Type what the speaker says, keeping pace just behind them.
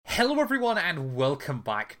Hello everyone and welcome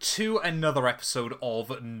back to another episode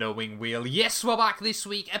of Knowing Wheel. Yes, we're back this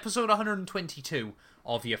week, episode 122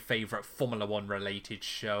 of your favourite Formula 1 related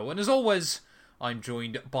show. And as always, I'm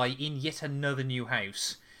joined by, in yet another new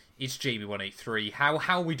house, it's Jamie183. How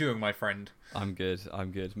are we doing, my friend? I'm good.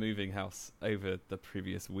 Moving house over the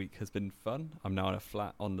previous week has been fun. I'm now in a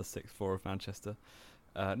flat on the 6th floor of Manchester.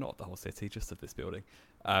 Not the whole city, just of this building.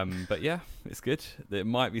 But yeah, it's good. It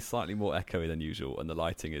might be slightly more echoey than usual, and the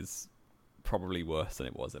lighting is probably worse than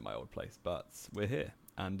it was at my old place. But we're here,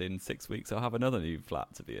 and in 6 weeks I'll have another new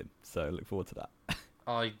flat to be in. So look forward to that.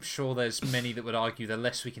 I'm sure there's many that would argue the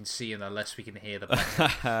less we can see and the less we can hear, the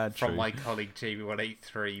better from my colleague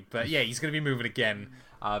Jamie183. But yeah, he's going to be moving again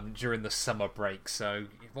during the summer break. So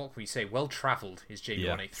what can we say? Well travelled is Jamie183.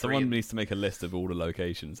 Yeah. Someone needs to make a list of all the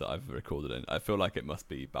locations that I've recorded in. I feel like it must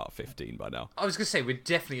be about 15 by now. I was going to say, we're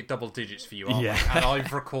definitely at double digits for you, aren't we? Yeah. And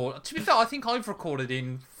I've recorded... To be fair, I think I've recorded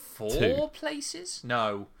in 4 places?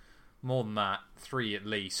 No, more than that. 3 at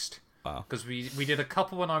least. Wow. Because we did a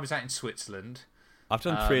couple when I was out in Switzerland. I've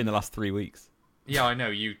done 3 in the last 3 weeks. Yeah, I know.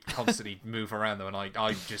 You constantly move around, though, and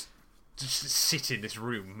I just sit in this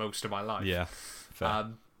room most of my life. Yeah, fair.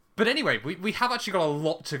 But anyway, we have actually got a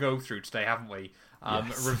lot to go through today, haven't we?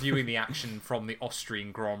 Yes. Reviewing the action from the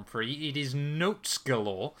Austrian Grand Prix. It is notes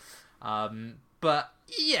galore. But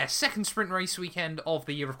yeah, second sprint race weekend of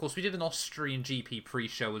the year, of course. We did an Austrian GP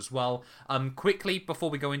pre-show as well. Quickly, before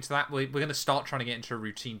we go into that, we're going to start trying to get into a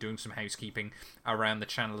routine, doing some housekeeping around the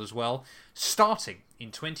channel as well. Starting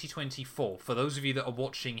in 2024, for those of you that are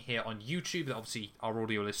watching here on YouTube, that obviously are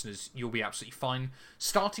audio listeners, you'll be absolutely fine.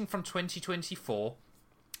 Starting from 2024...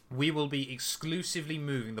 we will be exclusively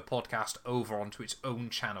moving the podcast over onto its own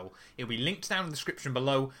channel. It'll be linked down in the description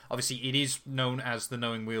below. Obviously, it is known as the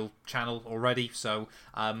Knowing Wheel channel already, so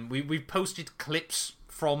we've posted clips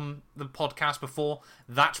from the podcast before.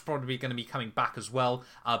 That's probably going to be coming back as well.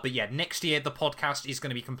 But yeah, next year, the podcast is going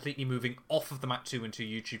to be completely moving off of the Mac2 into a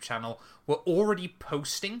YouTube channel. We're already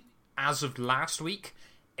posting, as of last week,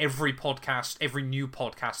 every new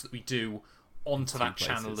podcast that we do onto that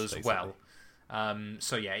channel as well.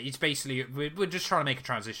 So yeah, it's basically, we're just trying to make a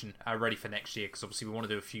transition ready for next year, because obviously we want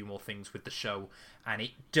to do a few more things with the show, and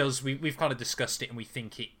it does, we've kind of discussed it, and we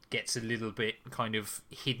think it gets a little bit kind of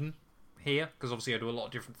hidden here, because obviously I do a lot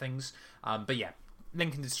of different things, but yeah,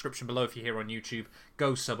 link in the description below if you're here on YouTube.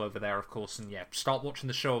 Go sub over there, of course, and yeah, start watching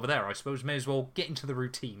the show over there, I suppose. May as well get into the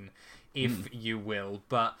routine, if you will.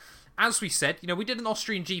 But as we said, we did an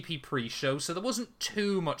Austrian GP pre-show, so there wasn't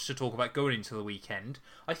too much to talk about going into the weekend.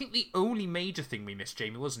 I think the only major thing we missed,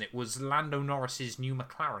 Jamie, wasn't it, was Lando Norris's new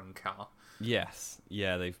McLaren car. Yes.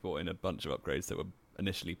 Yeah, they've brought in a bunch of upgrades that were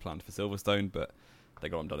initially planned for Silverstone, but they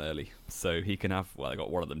got them done early. So he can have, they got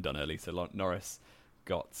one of them done early. So Norris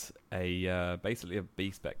got basically a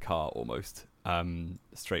B-spec car almost,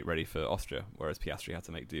 straight ready for Austria, whereas Piastri had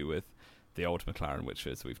to make do with the old McLaren, which,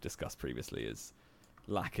 as we've discussed previously, is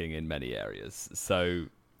lacking in many areas. So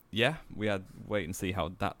yeah, we had wait and see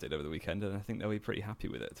how that did over the weekend, and I think they'll be pretty happy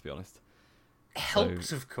with it, to be honest.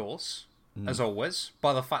 Helped, of course, as always,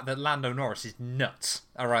 by the fact that Lando Norris is nuts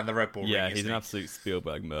around the Red Bull ring. Yeah, he's an absolute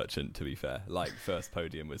Spielberg merchant, to be fair. Like, first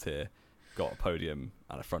podium was here, got a podium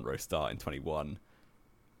and a front row start in 21.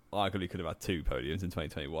 Arguably could have had 2 podiums in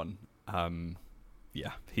 2021.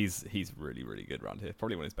 Yeah, he's really, really good around here.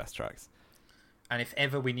 Probably one of his best tracks. And if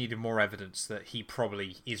ever we needed more evidence that he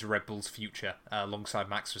probably is Red Bull's future alongside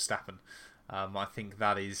Max Verstappen, I think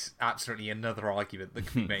that is absolutely another argument that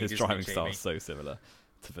can be made. His driving style is so similar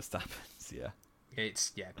to Verstappen's, yeah.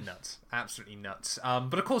 It's, nuts. Absolutely nuts.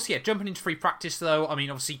 But of course, jumping into free practice, though, I mean,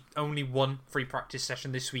 obviously only one free practice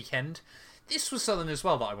session this weekend. This was something as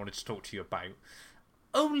well that I wanted to talk to you about.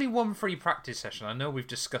 Only one free practice session, I know we've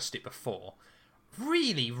discussed it before,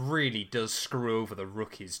 really, really does screw over the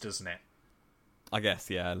rookies, doesn't it? I guess,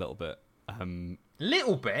 yeah, a little bit.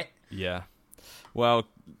 Little bit? Yeah. Well,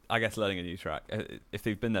 I guess learning a new track. If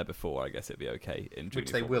they've been there before, I guess it'd be okay.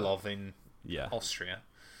 Which they will have in Austria.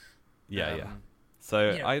 Yeah, yeah.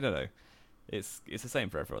 So, I don't know. It's the same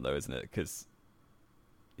for everyone, though, isn't it? Because,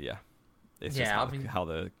 it's just how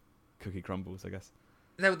the cookie crumbles, I guess.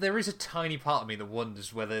 There is a tiny part of me that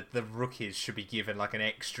wonders whether the rookies should be given like an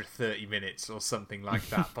extra 30 minutes or something like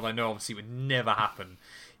that. But I know obviously it would never happen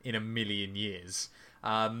in a million years.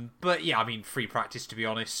 But yeah, I mean, free practice, to be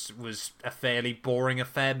honest, was a fairly boring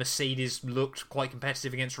affair. Mercedes looked quite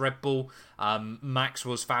competitive against Red Bull. Max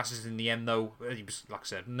was fastest in the end, though. He was, like I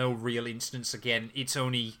said, no real instance. Again, it's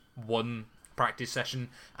only one practice session,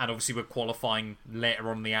 and obviously we're qualifying later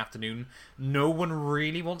on in the afternoon. No one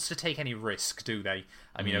really wants to take any risk, do they?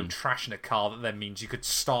 I mean, trashing a car that then means you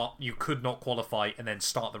could not qualify and then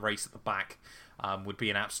start the race at the back. Would be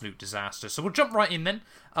an absolute disaster. So we'll jump right in then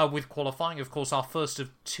with qualifying. Of course, our first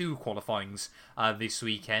of 2 qualifyings this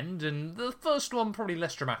weekend, and the first one probably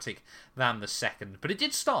less dramatic than the second. But it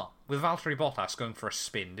did start with Valtteri Bottas going for a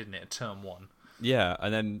spin, didn't it, at turn 1? Yeah,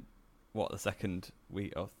 and then the second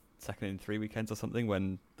in 3 weekends or something,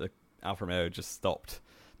 when the Alfa Romeo just stopped,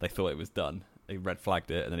 they thought it was done. They red flagged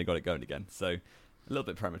it, and then he got it going again. So a little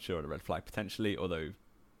bit premature on a red flag potentially, although.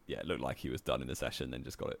 Yeah, it looked like he was done in the session, then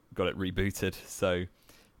just got it rebooted. So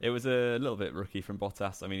it was a little bit rookie from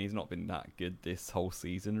Bottas. I mean, he's not been that good this whole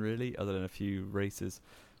season, really, other than a few races.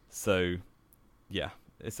 So yeah,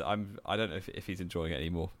 I don't know if he's enjoying it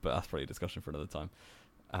anymore, but that's probably a discussion for another time.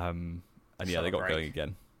 And yeah, they got going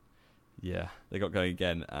again. Yeah, they got going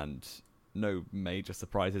again, and no major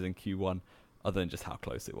surprises in Q1, other than just how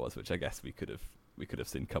close it was, which I guess we could have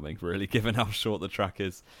seen coming, really, given how short the track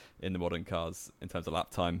is in the modern cars in terms of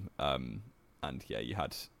lap time. And yeah, you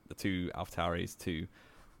had the 2 AlphaTauris, 2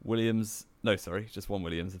 Williams, just 1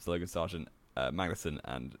 Williams of Logan Sargent, Magnussen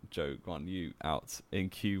and Zhou Guanyu out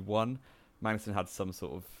in Q1. Magnussen had some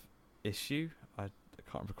sort of issue. I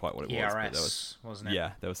can't remember quite what it was. But there was, wasn't it?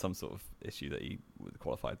 Yeah, there was some sort of issue that he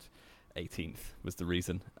qualified 18th was the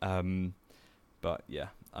reason. But yeah,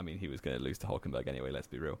 I mean, he was going to lose to Hülkenberg anyway, let's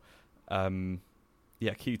be real.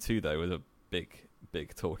 Yeah, Q2 though was a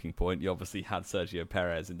big talking point. You obviously had Sergio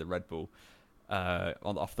Perez in the Red Bull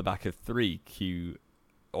off the back of 3 in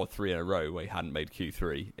a row where he hadn't made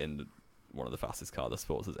Q3 in one of the fastest cars the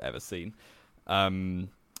sports has ever seen, and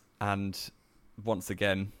once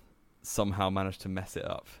again somehow managed to mess it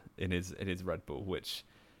up in his Red Bull, which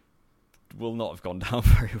will not have gone down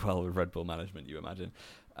very well with Red Bull management, you imagine,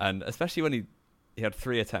 and especially when he had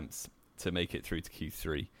 3 attempts to make it through to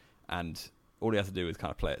Q3, and all he has to do is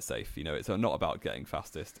kind of play it safe. You know, it's not about getting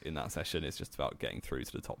fastest in that session. It's just about getting through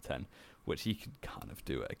to the top 10, which he could kind of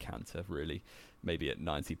do at a canter, really. Maybe at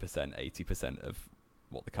 90%, 80% of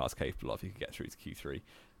what the car's capable of, he could get through to Q3.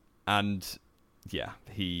 And yeah,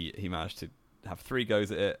 he managed to have 3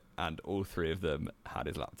 goes at it, and all 3 of them had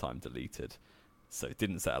his lap time deleted. So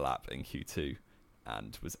didn't set a lap in Q2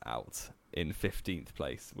 and was out in 15th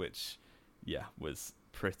place, which, yeah, was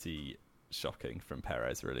pretty shocking from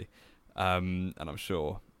Perez, really. And I'm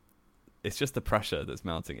sure it's just the pressure that's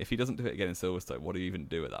mounting. If he doesn't do it again in Silverstone, what do you even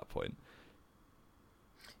do at that point?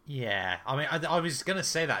 Yeah, I mean, I was going to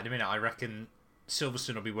say that in a minute. I reckon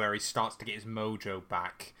Silverstone will be where he starts to get his mojo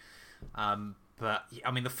back. But,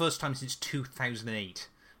 I mean, the first time since 2008,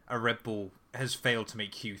 a Red Bull has failed to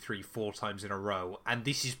make Q3 4 times in a row. And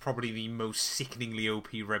this is probably the most sickeningly OP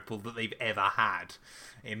Red Bull that they've ever had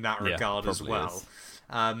in that regard as well. Is.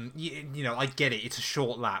 You know, I get it. It's a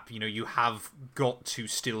short lap. You know, you have got to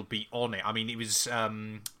still be on it. I mean, it was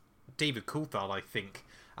David Coulthard, I think,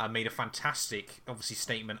 made a fantastic, obviously,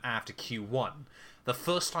 statement after Q1. The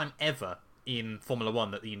first time ever in Formula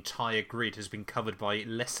 1 that the entire grid has been covered by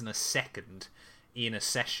less than a second in a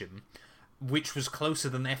session, which was closer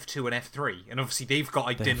than F2 and F3. And obviously they've got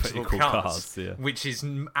identical cars, yeah. Which is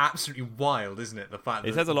absolutely wild, isn't it? The fact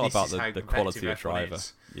it says a lot about the quality of driver.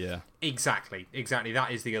 Yeah, exactly.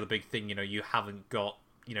 That is the other big thing. You know, you haven't got,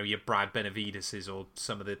 you know, your Brad Benavides or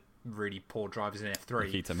some of the really poor drivers in F3.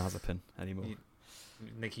 Nikita Mazepin anymore.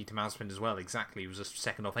 Nikita Mazepin as well, exactly. He was just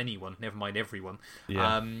second off anyone, never mind everyone.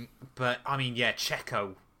 Yeah. But, I mean, yeah,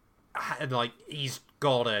 Checo, like, he's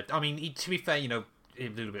got a... I mean, to be fair, you know, a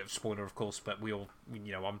little bit of spoiler, of course, but we all,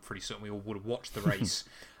 you know, I'm pretty certain we all would have watched the race.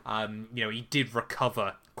 You know, he did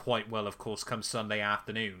recover quite well, of course, come Sunday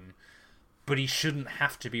afternoon, but he shouldn't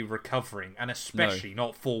have to be recovering, and especially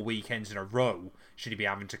not 4 weekends in a row should he be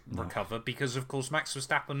having to recover, because, of course, Max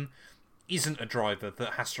Verstappen isn't a driver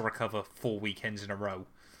that has to recover 4 weekends in a row.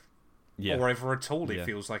 Yeah. Or ever at all, it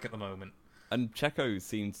feels like at the moment. And Checo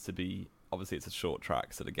seems to be, obviously it's a short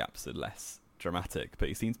track, so the gaps are less dramatic, but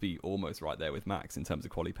he seems to be almost right there with Max in terms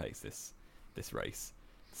of quali pace this race.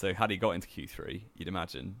 So had he got into Q3, you'd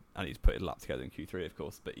imagine, and he'd put his lap together in Q3, of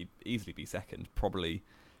course, but he'd easily be second, probably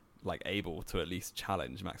like able to at least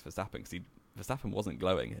challenge Max Verstappen, because Verstappen wasn't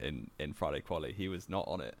glowing in Friday quali. He was not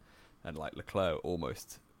on it, and like Leclerc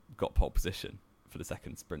almost got pole position for the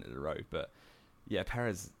second sprint in a row. But yeah,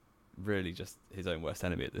 Perez really just his own worst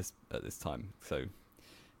enemy at this time. So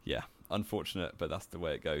yeah, unfortunate, but that's the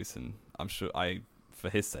way it goes. And I'm sure for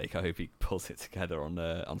his sake, I hope he pulls it together on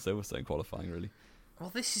Silverstone qualifying. Really.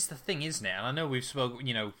 Well, this is the thing, isn't it? And I know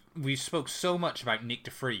we've spoke so much about Nick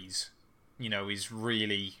de Vries. You know, is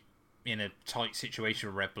really in a tight situation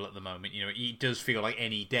with Red Bull at the moment. You know, it does feel like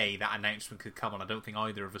any day that announcement could come, and I don't think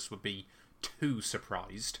either of us would be too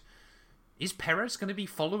surprised. Is Perez going to be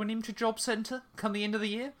following him to Job Centre come the end of the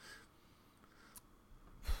year?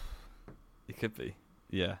 It could be.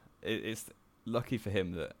 Yeah. It's lucky for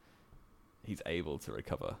him that he's able to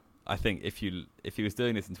recover. I think if he was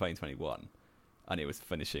doing this in 2021 and he was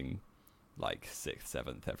finishing like 6th,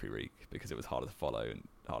 7th every week because it was harder to follow and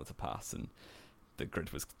harder to pass and the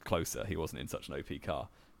grid was closer, he wasn't in such an OP car,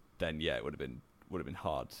 then yeah, it would have been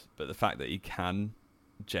hard. But the fact that he can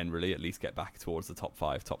generally at least get back towards the top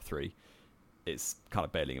 5, top 3, it's kind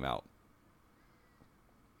of bailing him out.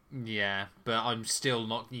 Yeah, but I'm still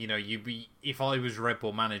not, you know, if I was Red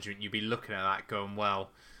Bull management, you'd be looking at that going, well,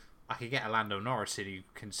 I could get a Lando Norris in who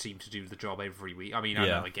can seem to do the job every week. I mean, I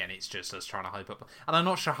know, again, it's just us trying to hype up. And I'm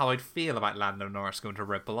not sure how I'd feel about Lando Norris going to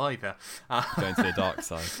Red Bull either. Going to the dark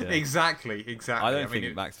side, yeah. Exactly. I don't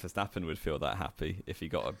think Max Verstappen would feel that happy if he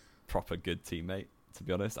got a proper good teammate, to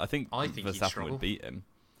be honest. I think Verstappen would beat him.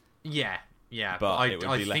 Yeah, but it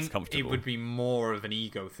would be less think comfortable. It would be more of an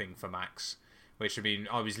ego thing for Max. Which, I mean,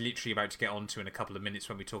 I was literally about to get onto in a couple of minutes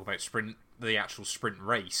when we talk about the actual sprint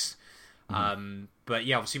race. Mm-hmm. But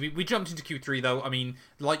yeah, obviously we jumped into Q3 though. I mean,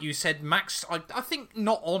 like you said, Max, I think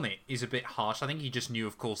not on it is a bit harsh. I think he just knew,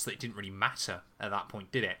 of course, that it didn't really matter at that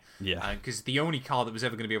point, did it? Yeah. Because the only car that was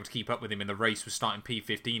ever going to be able to keep up with him in the race was starting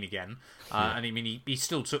P15 again. And I mean, he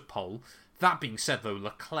still took pole. That being said, though,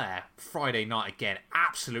 Leclerc, Friday night again,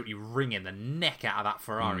 absolutely wringing the neck out of that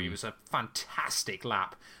Ferrari. It was a fantastic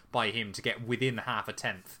lap by him to get within half a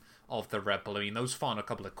tenth of the Red Bull. I mean, those final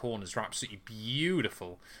couple of corners were absolutely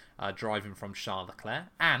beautiful, driving from Charles Leclerc.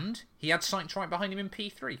 And he had Sainz right behind him in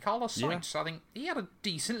P3. Carlos Sainz, I think he had a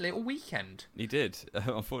decent little weekend. He did.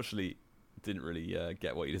 Unfortunately, didn't really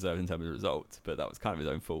get what he deserved in terms of results, but that was kind of his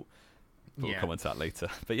own fault. We'll comment on that later.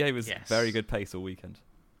 But yeah, he was very good pace all weekend.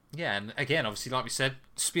 Yeah, and again, obviously, like we said,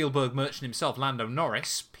 Spielberg merchant himself, Lando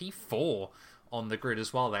Norris, P4 on the grid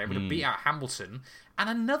as well there, able to beat out Hamilton. And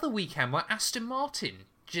another weekend where Aston Martin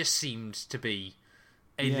just seemed to be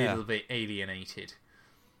a little bit alienated.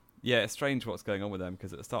 Yeah, it's strange what's going on with them,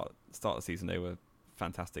 because at the start of the season they were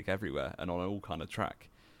fantastic everywhere and on all kind of track.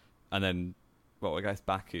 And then, well, I guess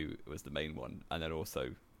Baku was the main one, and then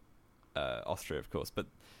also Austria, of course. But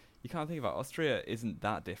you can't think about Austria isn't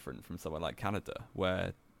that different from somewhere like Canada,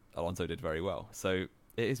 where Alonso did very well. So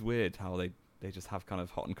it is weird how they just have kind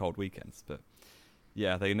of hot and cold weekends. But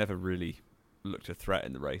yeah, they never really looked a threat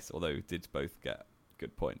in the race, although did both get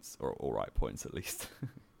good points, or all right points at least.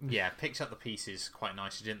 Yeah, picked up the pieces quite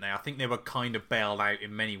nicely, didn't they? I think they were kind of bailed out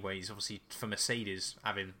in many ways, obviously, for Mercedes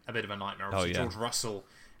having a bit of a nightmare. Obviously, George Russell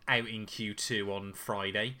out in Q2 on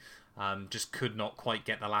Friday. Just could not quite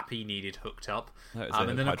get the lap he needed hooked up. No, it was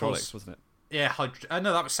and then, hydraulics, of course, wasn't it? Yeah,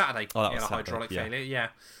 no, that was Saturday. Oh, that was Saturday, hydraulic failure,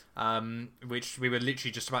 which we were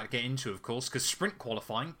literally just about to get into, of course, because sprint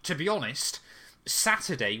qualifying, to be honest,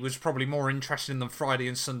 Saturday was probably more interesting than Friday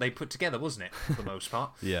and Sunday put together, wasn't it, for the most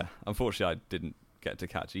part? Yeah, unfortunately I didn't get to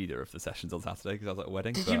catch either of the sessions on Saturday because I was at a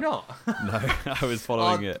wedding. Did you not? No, I was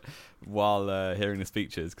following it while hearing the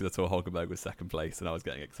speeches because I saw Hulkenberg was second place and I was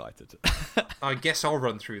getting excited. I guess I'll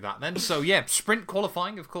run through that then. So yeah, sprint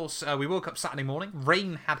qualifying, of course, we woke up Saturday morning.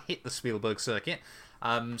 Rain had hit the Spielberg circuit.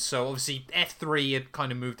 So obviously F3 had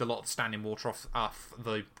kind of moved a lot of standing water off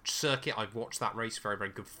the circuit. I've watched that race, very,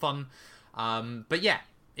 very good fun. But yeah,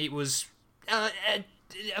 it was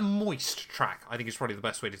a moist track, I think is probably the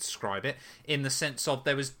best way to describe it, in the sense of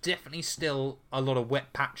there was definitely still a lot of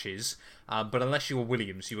wet patches, but unless you were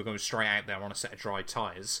Williams, you were going straight out there on a set of dry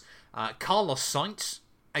tyres. Carlos Sainz,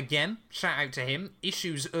 again, shout out to him,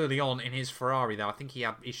 issues early on in his Ferrari though. I think he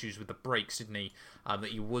had issues with the brakes, didn't he? That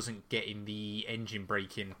he wasn't getting the engine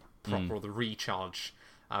braking proper, or the recharge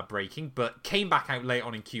braking, but came back out late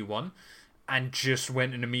on in Q1 and just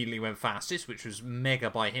went and immediately went fastest, which was mega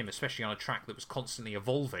by him, especially on a track that was constantly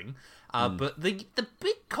evolving. But the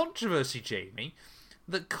big controversy, Jamie,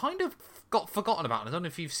 that kind of got forgotten about, and I don't know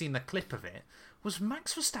if you've seen the clip of it, was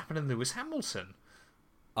Max Verstappen and Lewis Hamilton.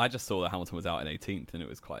 I just saw that Hamilton was out in 18th, and it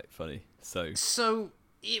was quite funny. So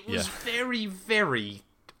it was very, very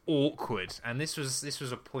awkward, and this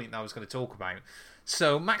was a point that I was going to talk about.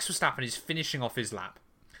 So Max Verstappen is finishing off his lap.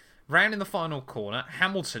 Round in the final corner,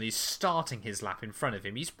 Hamilton is starting his lap in front of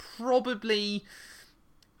him. He's probably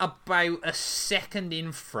about a second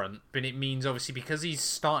in front, but it means obviously because he's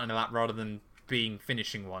starting a lap rather than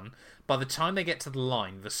finishing one, by the time they get to the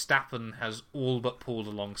line, Verstappen has all but pulled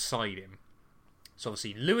alongside him. So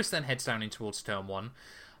obviously Lewis then heads down in towards turn one.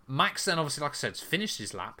 Max then obviously, like I said, has finished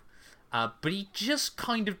his lap. but he just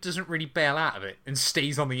kind of doesn't really bail out of it and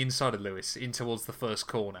stays on the inside of Lewis in towards the first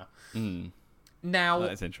corner. Now,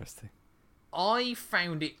 that is interesting. I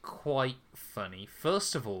found it quite funny.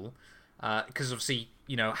 First of all, because obviously,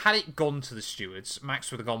 had it gone to the stewards,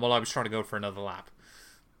 Max would have gone, well, I was trying to go for another lap,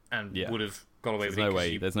 and would have got away with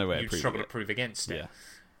it. There's no way you'd struggle to prove against it. Yeah.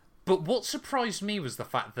 But what surprised me was the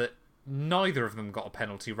fact that neither of them got a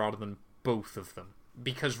penalty rather than both of them.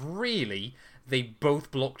 Because really, they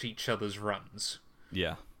both blocked each other's runs.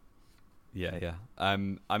 Yeah. I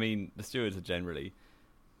mean, the stewards are generally...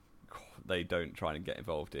 They don't try and get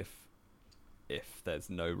involved if there's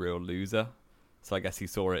no real loser. So I guess he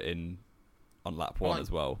saw it on lap 1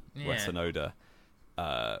 as well, where Tsunoda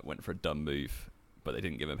went for a dumb move, but they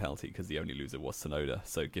didn't give him a penalty because the only loser was Tsunoda.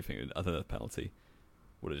 So giving another penalty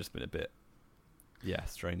would have just been a bit,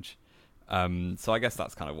 strange. So I guess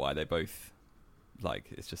that's kind of why they both,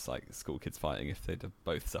 it's just like school kids fighting. If they're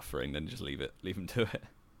both suffering, then just leave them to it.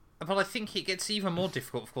 But I think it gets even more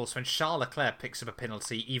difficult, of course, when Charles Leclerc picks up a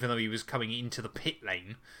penalty, even though he was coming into the pit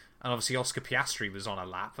lane. And obviously Oscar Piastri was on a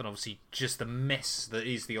lap, and obviously just the mess that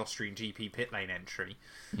is the Austrian GP pit lane entry.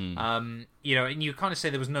 And you kind of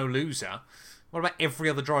say there was no loser. What about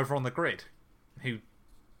every other driver on the grid who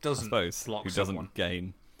doesn't block someone? Who doesn't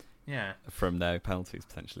gain from their penalties,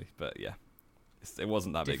 potentially. But it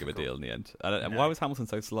wasn't that big of a deal in the end. And why was Hamilton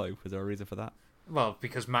so slow? Was there a reason for that? Well,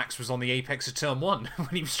 because Max was on the apex of turn 1 when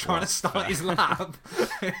he was trying to start his lap.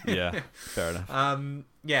 Yeah, fair enough.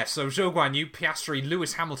 So Zhou Guanyu, Piastri,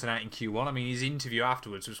 Lewis Hamilton out in Q1. I mean, his interview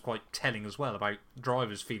afterwards was quite telling as well about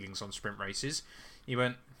drivers' feelings on sprint races. He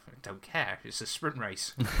went, I don't care, it's a sprint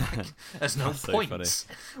race. There's no points.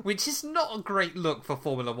 So which is not a great look for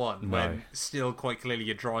Formula 1 when still quite clearly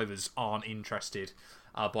your drivers aren't interested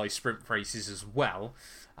by sprint races as well.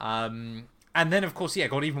 And then, of course,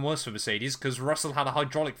 got even worse for Mercedes because Russell had a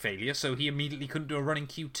hydraulic failure, so he immediately couldn't do a run in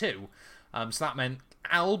Q2. So that meant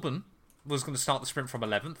Albon was going to start the sprint from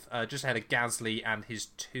 11th, just ahead of Gasly and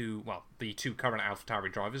the two current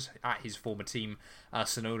AlphaTauri drivers at his former team,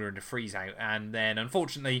 Tsunoda and De Vries out. And then,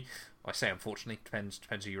 unfortunately, I say unfortunately, depends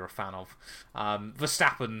who you're a fan of.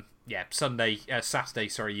 Verstappen,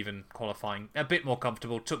 Saturday, even qualifying a bit more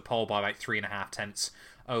comfortable, took pole by about 3.5 tenths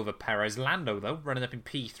over Perez. Lando, though, running up in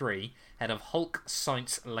P3, ahead of Hulk,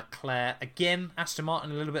 Sainz, Leclerc. Again, Aston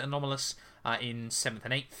Martin a little bit anomalous in 7th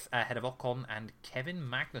and 8th, ahead of Ocon and Kevin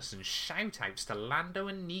Magnussen. Shout-outs to Lando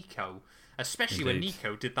and Nico, especially when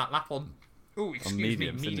Nico did that lap on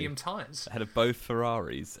medium tyres. Ahead of both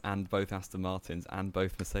Ferraris and both Aston Martins and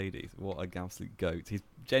both Mercedes. What a absolute goat. He's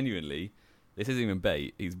genuinely, this isn't even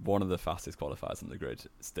bait, he's one of the fastest qualifiers on the grid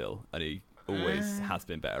still, and he always has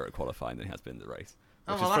been better at qualifying than he has been in the race.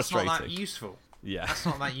 Which is frustrating. That's not that useful. Yeah. That's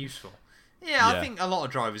not that useful. I think a lot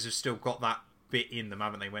of drivers have still got that bit in them,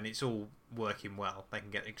 haven't they? When it's all working well, they can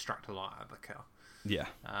extract a lot out of the car. Yeah.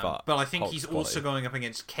 But I think he's also going up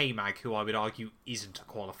against K-Mag, who I would argue isn't a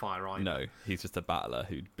qualifier either. No, he's just a battler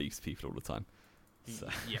who beats people all the time. So.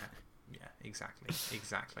 Yeah, exactly.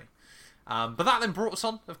 But that then brought us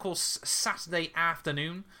on, of course, Saturday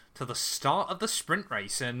afternoon to the start of the sprint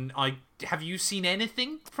race. And have you seen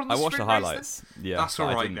anything from the sprint race? I watched the highlights. Then? Yeah, that's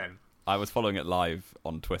all right then. I was following it live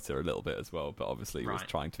on Twitter a little bit as well, but obviously was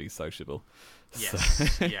trying to be sociable.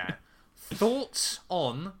 Yes, yeah. Thoughts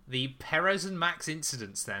on the Perez and Max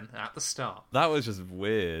incidents then at the start? That was just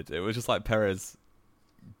weird. It was just like Perez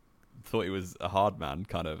thought he was a hard man,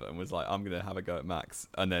 kind of, and was like, I'm going to have a go at Max.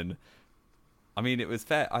 And then, I mean, it was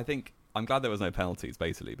fair. I think, I'm glad there was no penalties,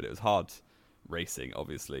 basically, but it was hard racing,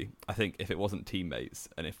 obviously. I think if it wasn't teammates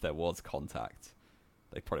and if there was contact,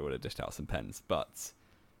 they probably would have dished out some pens. But,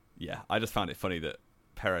 yeah, I just found it funny that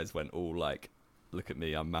Perez went all like, look at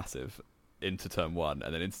me, I'm massive, into turn 1,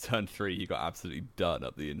 and then into turn 3 he got absolutely done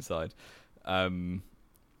up the inside.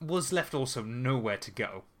 Was left also nowhere to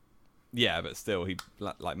go. Yeah, but still,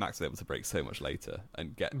 Max was able to brake so much later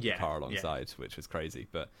and get the car alongside, which was crazy.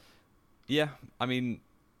 But yeah, I mean,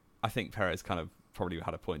 I think Perez kind of probably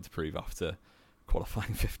had a point to prove after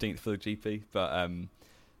qualifying 15th for the GP. But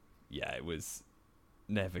yeah, it was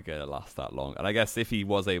never going to last that long. And I guess if he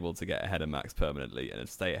was able to get ahead of Max permanently and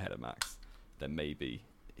stay ahead of Max, then maybe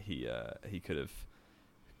he could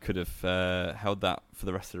have held that for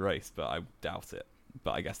the rest of the race. But I doubt it.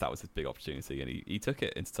 But I guess that was his big opportunity, and he took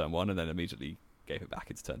it into turn 1 and then immediately gave it back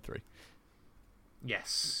into turn 3.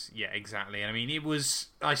 Yes, yeah, exactly. I mean, it was...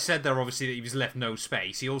 I said there, obviously, that he was left no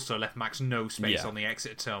space. He also left Max no space on the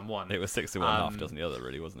exit of turn 1. It was 6 to 1.5 dozen the other,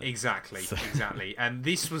 really, wasn't it? Exactly, exactly. And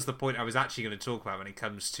this was the point I was actually going to talk about when it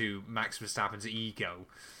comes to Max Verstappen's ego.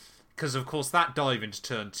 Because, of course, that dive into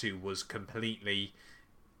turn 2 was completely...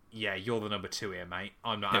 yeah, you're the number 2 here, mate.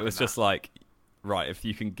 I'm not. It was just like, right, if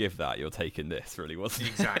you can give that, you're taking this, really, wasn't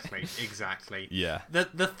it? Exactly. Yeah.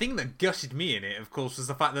 The thing that gutted me in it, of course, was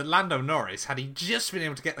the fact that Lando Norris, had he just been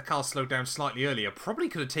able to get the car slowed down slightly earlier, probably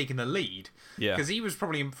could have taken the lead. Yeah. Because he was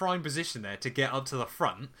probably in prime position there to get up to the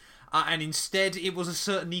front. And instead, it was a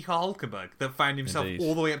certain Nico Hülkenberg that found himself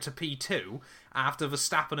all the way up to P2 after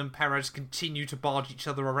Verstappen and Perez continued to barge each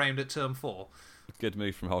other around at Turn 4. Good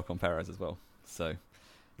move from Hulk on Perez as well. So,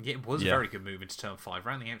 yeah, it was a very good move into Turn 5,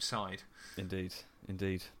 round the outside.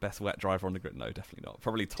 Indeed. Best wet driver on the grid? No, definitely not.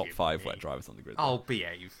 Probably top 5 wet drivers on the grid. Oh,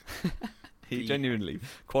 behave. He genuinely,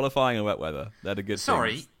 qualifying in wet weather, they're the good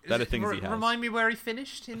things. They're the things he has. Remind me where he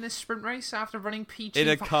finished in this sprint race after running P2 in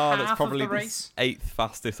a for car half that's probably of the race? the 8th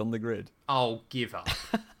fastest on the grid. Oh, give up.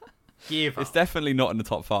 It's definitely not in the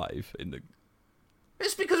top 5 in the...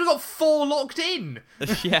 It's because we've got 4 locked in.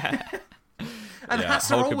 Yeah. And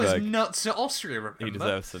Haas are always nuts at Austria, remember? He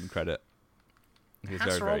deserves some credit. He's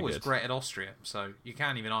Haas very, are very always good. Great at Austria, so you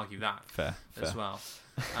can't even argue that. Fair. As well.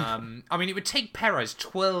 I mean, it would take Perez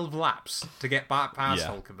 12 laps to get back past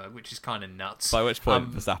Yeah. Hülkenberg, which is kind of nuts. By which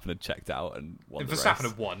point, Verstappen had checked out and won the race. Verstappen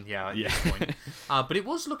had won, at this point. But it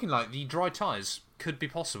was looking like the dry tyres could be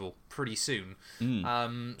possible pretty soon.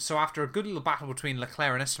 So after a good little battle between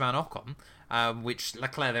Leclerc and Esteban Ocon, which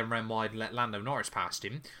Leclerc then ran wide and let Lando Norris past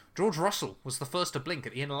him, George Russell was the first to blink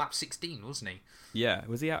at the end of lap 16, wasn't he? Yeah,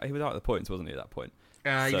 was he out? He was out at the points, wasn't he, at that point?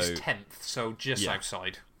 He was 10th, so just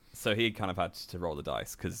outside. So he kind of had to roll the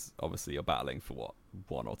dice because obviously you're battling for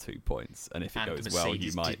 1 or 2 points, and if it goes Mercedes well,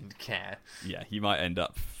 you might didn't care. Yeah, you might end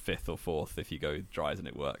up 5th or 4th if you go dries and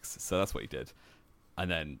it works. So that's what he did.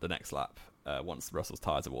 And then the next lap, once Russell's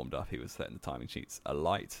tyres are warmed up, he was setting the timing sheets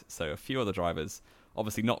alight. So a few other drivers,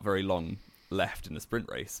 obviously not very long left in the sprint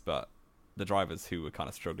race, but the drivers who were kind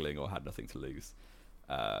of struggling or had nothing to lose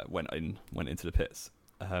went into the pits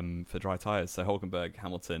for dry tyres. So Hülkenberg,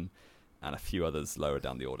 Hamilton, and a few others lower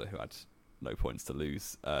down the order who had no points to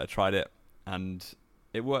lose tried it, and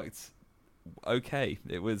it worked okay.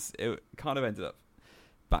 It kind of ended up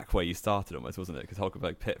back where you started almost, wasn't it? Because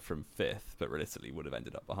Hülkenberg pit from 5th, but realistically would have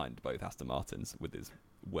ended up behind both Aston Martins with his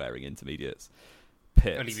wearing intermediates.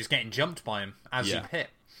 Well, he was getting jumped by him as he pit.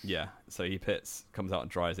 Yeah, so he pits, comes out and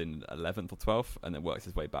dries in 11th or 12th, and then works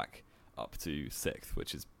his way back up to 6th,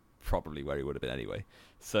 which is probably where he would have been anyway.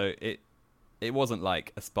 So it wasn't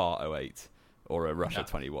like a Spa 08 or a Russia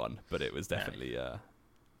 21, but it was definitely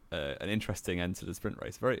an interesting end to the sprint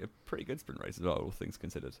race. A pretty good sprint race as well, all things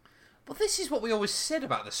considered. But this is what we always said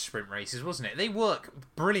about the sprint races, wasn't it? They work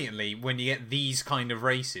brilliantly when you get these kind of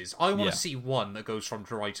races. I want to see one that goes from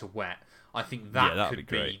dry to wet. I think that could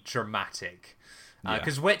be dramatic.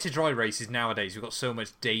 Because wet to dry races nowadays, we've got so much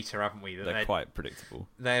data, haven't we? That they're quite predictable.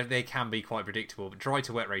 They can be quite predictable. But dry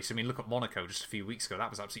to wet race, I mean, look at Monaco just a few weeks ago. That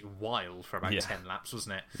was absolutely wild for about 10 laps,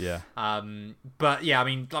 wasn't it? Yeah. But yeah, I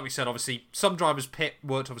mean, like we said, obviously, some drivers' pit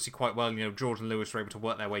worked obviously quite well. You know, George and Lewis were able to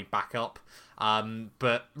work their way back up.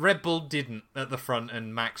 But Red Bull didn't at the front,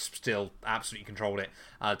 and Max still absolutely controlled it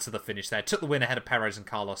to the finish there. Took the win ahead of Perez and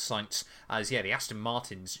Carlos Sainz, as the Aston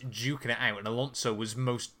Martins duking it out, and Alonso was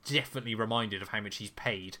most definitely reminded of how much he's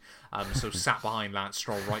paid, so sat behind Lance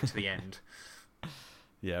Stroll right to the end.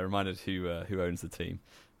 Yeah, reminded who owns the team,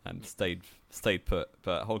 and stayed put.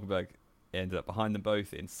 But Hülkenberg ended up behind them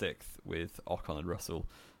both in 6th, with Ocon and Russell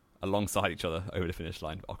alongside each other over the finish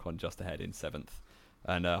line. Ocon just ahead in 7th.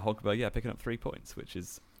 And Hülkenberg, picking up 3 points, which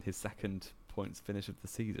is his 2nd points finish of the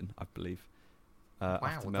season, I believe.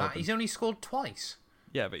 Wow, he's only scored twice.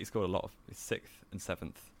 Yeah, but he scored a lot of his 6th and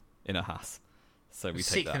 7th in a Haas. So we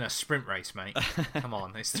 6th take that. in a sprint race, mate. Come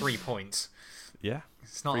on, it's 3 points. Yeah,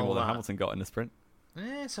 it's not 3 all more than that. Hamilton got in the sprint.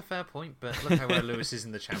 Yeah, it's a fair point, but look how well Lewis is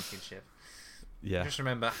in the championship. Yeah. Just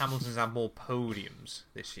remember, Hamilton's had more podiums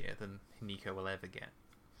this year than Nico will ever get.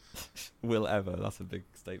 Will ever? That's a big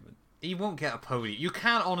statement. He won't get a podium. You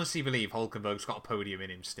can't honestly believe Hülkenberg's got a podium in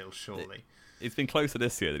him still, surely. It's been closer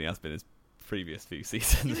this year than he has been his previous few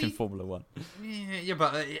seasons in Formula 1. Yeah,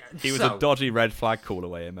 but... he was a dodgy red flag call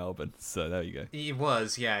away in Melbourne, so there you go. He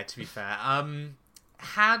was, yeah, to be fair.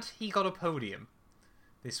 Had he got a podium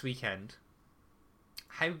this weekend...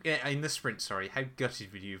 in the sprint, how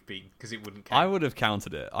gutted would you have been? Because it wouldn't count. I would have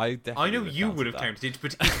counted it. I know you would have counted it,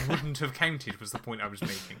 but it wouldn't have counted, was the point I was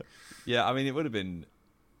making. Yeah, I mean, it would have been...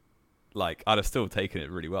 Like, I'd have still taken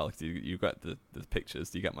it really well, because you get the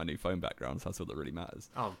pictures, you get my new phone background, so that's all that really matters.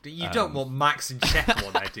 Oh, you don't want Max and Checo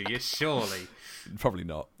on there, do you? Surely. Probably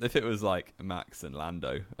not. If it was like Max and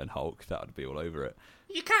Lando and Hulk, that would be all over it.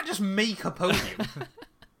 You can't just make a podium.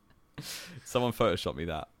 Someone photoshopped me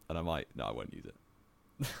that, and I won't use it.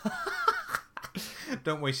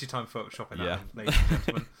 Don't waste your time photoshopping that, ladies and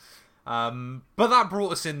gentlemen. But that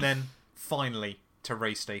brought us in then, finally, to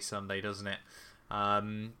race day Sunday, doesn't it?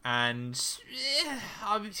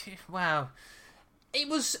 Wow. It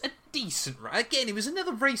was a decent race. Again, it was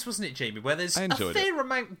another race, wasn't it, Jamie, where there's a fair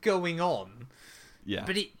amount going on. Yeah.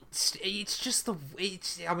 But it's just the...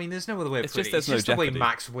 I mean, there's no other way of putting it. It's no just jeopardy. The way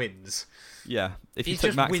Max wins. Yeah. If you He took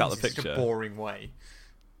just Max wins out of the in such picture... a boring way.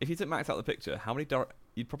 If you took Max out of the picture, how many...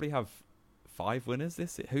 You'd probably have 5 winners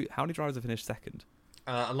this year. How many drivers have finished second?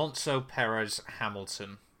 Alonso, Perez,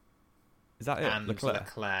 Hamilton. Is that it? And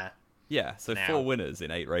Leclerc. Yeah, so now. 4 winners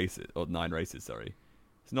in 8 races, or 9 races, sorry.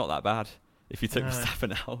 It's not that bad if you took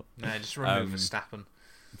Verstappen out. No, just remove Verstappen.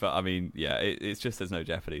 But, I mean, yeah, it's just there's no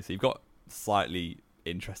jeopardy. So you've got slightly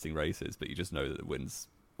interesting races, but you just know that the win's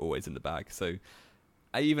always in the bag. So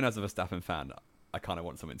even as a Verstappen fan, I kind of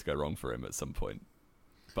want something to go wrong for him at some point,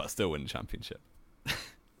 but still win the championship.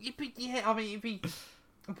 It'd be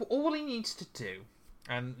all he needs to do,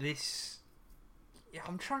 and this... Yeah,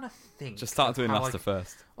 I'm trying to think. Just start doing Leicester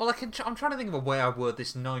first. Well, I'm trying to think of a way I word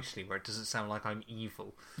this nicely where it doesn't sound like I'm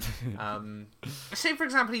evil. Say, for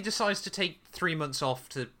example, he decides to take 3 months off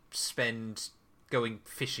to spend going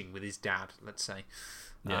fishing with his dad, let's say.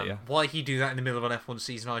 Yeah. Why he'd do that in the middle of an F1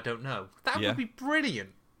 season, I don't know. That would be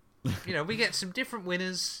brilliant. We get some different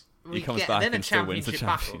winners. He comes back and still wins the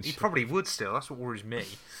championship. Battle. He probably would still. That's what worries me.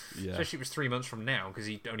 Yeah. Especially if it was 3 months from now, because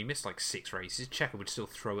he only missed like 6 races. Checo would still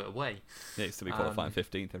throw it away. Yeah, he'd still be qualifying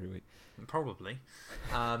 15th every week. Probably.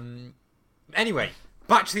 Anyway,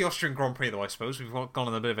 back to the Austrian Grand Prix, though, I suppose. We've gone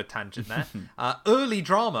on a bit of a tangent there. Early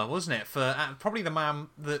drama, wasn't it? For probably the man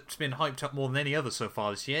that's been hyped up more than any other so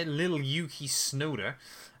far this year, little Yuki Tsunoda.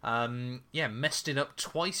 Messed it up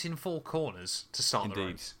twice in 4 corners to start the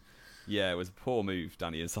race. Yeah, it was a poor move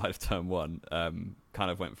down the inside of turn 1.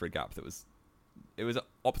 Kind of went for a gap that was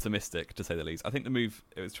optimistic, to say the least. I think the move,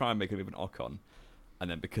 it was try and make a move an Ocon, and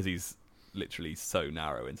then because he's literally so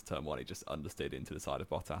narrow into turn 1, he just understeered into the side of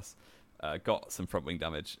Bottas. Got some front wing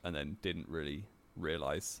damage, and then didn't really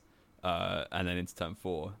realise. And then into turn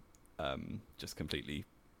 4, just completely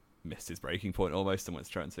missed his braking point almost and went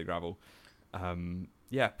straight into the gravel.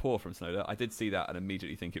 Poor from Tsunoda. I did see that and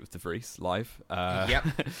immediately think it was De Vries live. Yep.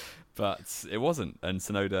 But it wasn't. And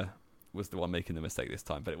Tsunoda was the one making the mistake this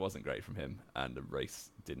time, but it wasn't great from him. And the race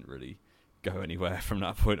didn't really go anywhere from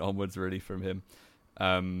that point onwards, really, from him.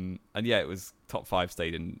 It was top 5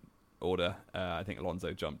 stayed in order. I think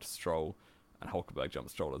Alonso jumped Stroll and Hulkenberg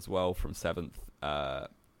jumped Stroll as well from 7th. But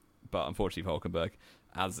unfortunately for Hulkenberg,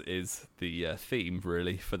 as is the theme,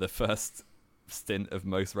 really, for the first stint of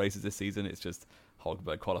most races this season, it's just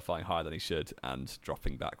Hulkenberg qualifying higher than he should and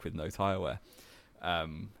dropping back with no tyre wear.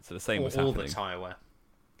 So the same was happening. All the tyre wear.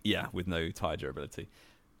 Yeah, with no tyre durability.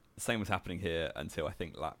 The same was happening here until I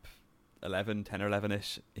think lap 11, 10 or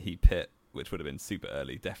 11-ish. He pit, which would have been super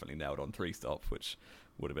early, definitely nailed on 3-stop, which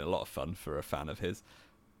would have been a lot of fun for a fan of his.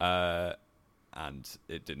 And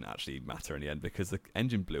it didn't actually matter in the end because the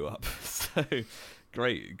engine blew up. So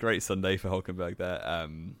great Sunday for Hulkenberg there.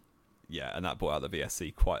 And that brought out the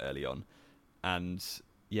VSC quite early on. And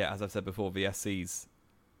as I've said before, VSCs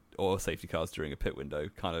or safety cars during a pit window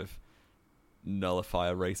kind of nullify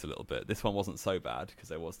a race a little bit. This one wasn't so bad because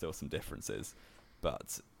there was still some differences,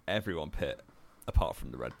 but everyone pit apart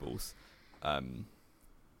from the Red Bulls.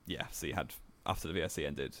 So you had, after the VSC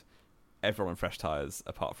ended, everyone on fresh tyres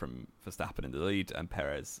apart from Verstappen in the lead, and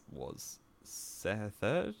Perez was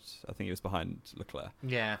third. I think he was behind Leclerc.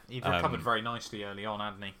 Yeah, he'd recovered very nicely early on,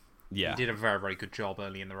 hadn't he? Yeah. He did a very, very good job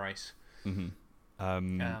early in the race. Mm-hmm.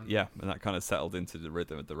 And that kind of settled into the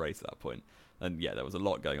rhythm of the race at that point. And there was a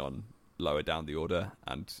lot going on lower down the order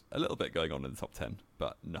and a little bit going on in the top 10,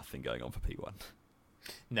 but nothing going on for P1.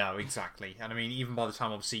 No, exactly. And I mean, even by the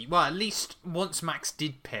time, obviously, well, at least once Max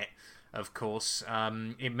did pit, of course,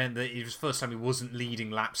 it meant that it was the first time he wasn't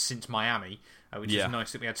leading laps since Miami, which is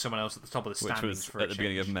nice that we had someone else at the top of the standings. Which was at the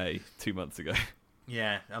beginning of May, 2 months ago.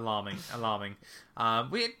 Yeah, alarming.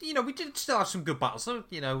 We did still have some good battles. So,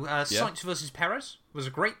 Sainz versus Perez was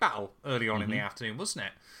a great battle early on in the afternoon, wasn't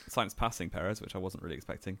it? Sainz passing Perez, which I wasn't really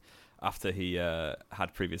expecting, after he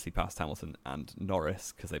had previously passed Hamilton and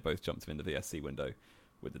Norris, because they both jumped him in the VSC window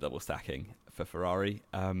with the double stacking for Ferrari.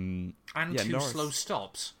 And 2 Norris, slow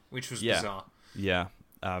stops, which was bizarre. Yeah.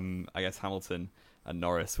 I guess Hamilton and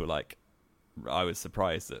Norris were like... I was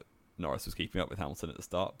surprised that Norris was keeping up with Hamilton at the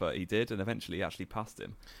start, but he did, and eventually he actually passed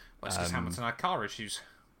him. Well, it's because Hamilton had car issues.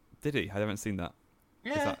 Did he? I haven't seen that.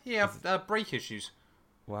 Yeah, brake issues.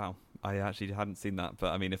 Wow, I actually hadn't seen that,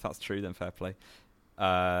 but I mean, if that's true, then fair play.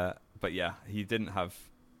 But he didn't have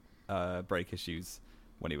brake issues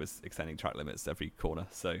when he was extending track limits every corner.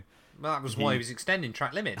 So well, that was why he was extending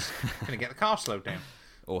track limits. Going to get the car slowed down.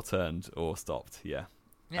 Or turned or stopped, yeah.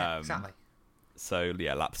 Yeah, exactly. So,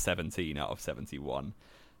 yeah, lap 17 out of 71,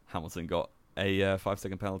 Hamilton got a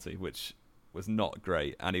 5-second penalty, which was not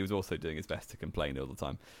great. And he was also doing his best to complain all the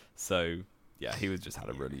time. So, yeah, he was just had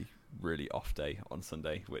a really, really off day on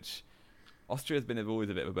Sunday, which Austria's been always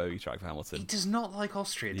a bit of a bogey track for Hamilton. He does not like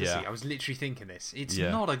Austria, does he? I was literally thinking this. It's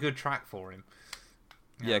not a good track for him.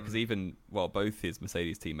 Yeah, because both his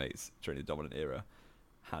Mercedes teammates during the dominant era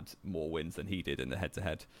had more wins than he did in the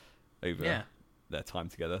head-to-head over their time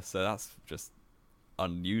together. So that's just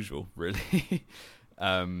unusual, really.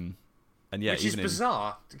 And yeah, which is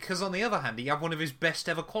bizarre, because on the other hand, he had one of his best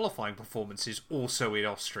ever qualifying performances also in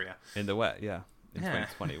Austria. In the wet, in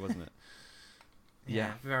 2020, wasn't it?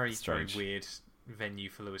 Yeah, very, strange. Very weird venue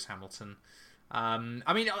for Lewis Hamilton.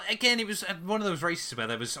 I mean, again, it was one of those races where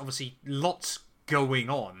there was obviously lots going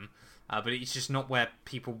on, but it's just not where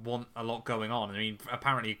people want a lot going on. I mean,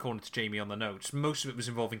 apparently, according to Jamie on the notes, most of it was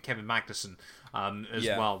involving Kevin Magnussen as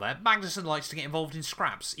well there. Magnussen likes to get involved in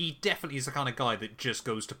scraps. He definitely is the kind of guy that just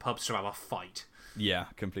goes to pubs to have a fight. Yeah,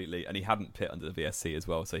 completely. And he hadn't pit under the VSC as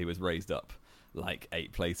well, so he was raised up like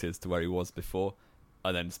 8 places to where he was before,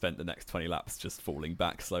 and then spent the next 20 laps just falling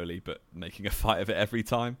back slowly, but making a fight of it every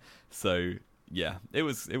time. So yeah, it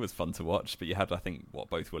was fun to watch. But you had, I think,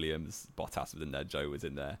 both Williams, Bottas was in there, Joe was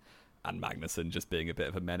in there, and Magnussen just being a bit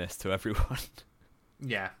of a menace to everyone.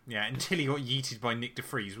 Yeah, until he got yeeted by Nick de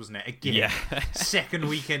Vries, wasn't it? Again, second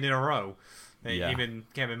weekend in a row. Even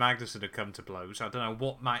Kevin Magnussen had come to blows. I don't know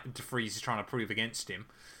what de Vries is trying to prove against him,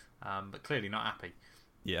 but clearly not happy.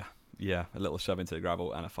 Yeah, a little shove into the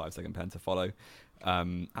gravel and a 5-second pen to follow.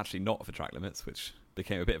 Actually not for track limits, which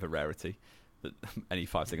became a bit of a rarity, that any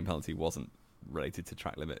 5-second penalty wasn't related to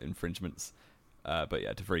track limit infringements. But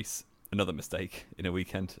yeah, de Vries, another mistake in a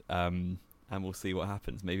weekend, and we'll see what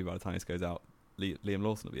happens. Maybe by the time this goes out, Liam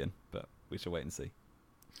Lawson will be in, but we shall wait and see.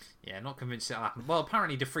 Yeah, not convinced that'll happen. Well,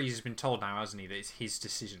 apparently de Vries has been told now, hasn't he, that it's his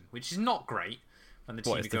decision, which is not great. When the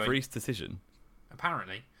team it's de Vries' decision?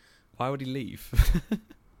 Apparently. Why would he leave?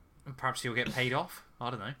 Perhaps he'll get paid off. I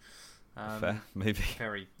don't know. Fair, maybe.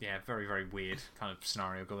 Very, very weird kind of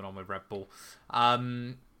scenario going on with Red Bull.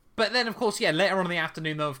 But then, of course, later on in the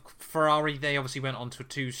afternoon, though, Ferrari, they obviously went on to a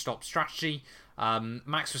 2-stop strategy.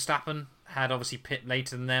 Max Verstappen had obviously pit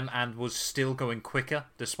later than them and was still going quicker,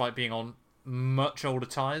 despite being on much older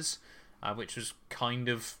tyres, which was kind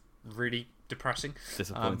of really depressing.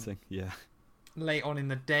 Disappointing, yeah. Late on in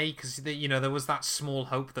the day, because there was that small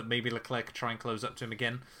hope that maybe Leclerc could try and close up to him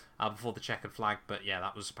again before the checkered flag, but yeah,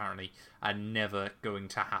 that was apparently never going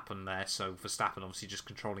to happen there. So Verstappen obviously just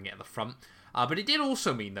controlling it at the front, but it did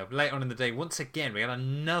also mean, though, later on in the day, once again we had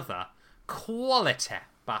another quality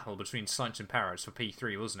battle between Sainz and Perez for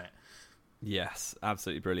P3, wasn't it? Yes,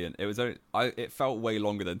 absolutely brilliant. It was it felt way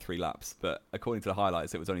longer than 3 laps, but according to the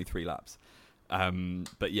highlights, it was only 3 laps.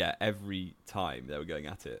 But yeah, every time they were going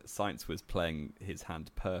at it, Sainz was playing his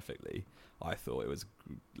hand perfectly. I thought it was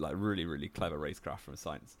like really, really clever racecraft from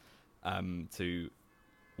Sainz to,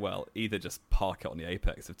 either just park it on the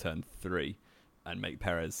apex of turn 3 and make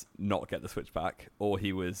Perez not get the switchback, or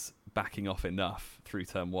he was backing off enough through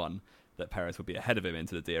turn 1 that Perez would be ahead of him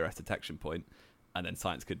into the DRS detection point, and then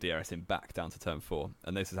Sainz could DRS him back down to turn 4.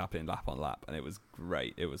 And this was happening lap on lap, and it was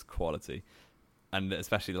great. It was quality. And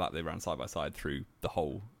especially the lap they ran side by side through the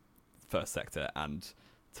whole first sector and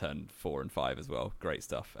turn 4 and 5 as well. Great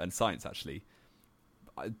stuff. And Sainz, actually,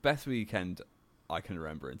 best weekend I can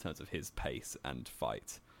remember in terms of his pace and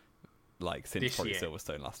fight, like since this probably year.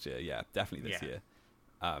 Silverstone last year. Yeah, definitely this year.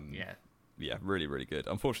 Yeah, really, really good.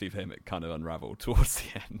 Unfortunately for him, it kind of unravelled towards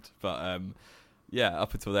the end. But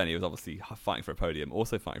up until then, he was obviously fighting for a podium,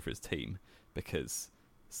 also fighting for his team, because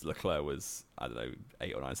Leclerc was,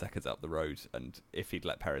 8 or 9 seconds up the road, and if he'd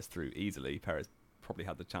let Perez through easily, Perez probably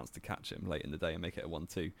had the chance to catch him late in the day and make it a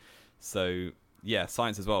 1-2. So, yeah,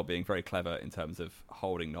 Sainz as well being very clever in terms of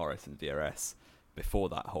holding Norris in the DRS before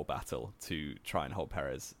that whole battle to try and hold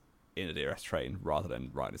Perez in a DRS train rather than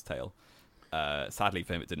ride his tail. Sadly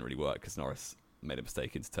for him, it didn't really work because Norris made a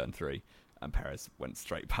mistake into turn 3 and Perez went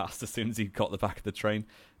straight past as soon as he got the back of the train.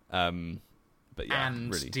 But yeah,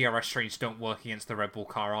 and really. DRS trains don't work against the Red Bull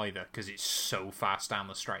car either because it's so fast down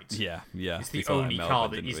the straights. Yeah. It's the only car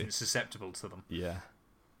that isn't susceptible to them.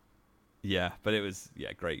 Yeah, but it was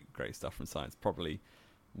great stuff from Sainz. Probably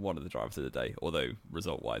one of the drivers of the day, although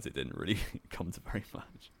result-wise it didn't really come to very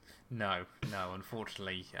much. No,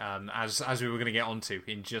 unfortunately, as we were going to get onto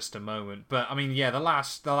in just a moment. But I mean, the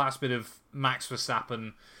last bit of Max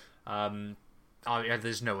Verstappen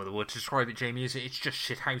there's no other word to describe it, Jamie. It's just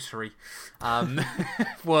shithousery.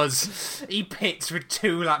 He pits with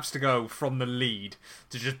 2 laps to go from the lead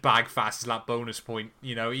to just bag fastest lap bonus point.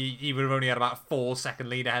 You know, he would have only had about a 4-second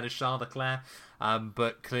lead ahead of Charles Leclerc,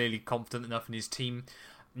 but clearly confident enough in his team.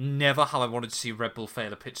 Never have I wanted to see Red Bull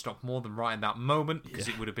fail a pit stop more than right in that moment, because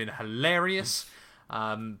it would have been hilarious.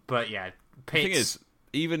 But yeah, pits. The thing is,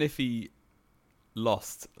 even if he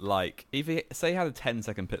lost, like, if he, say he had a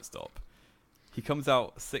 10-second pit stop, he comes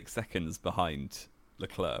out 6 seconds behind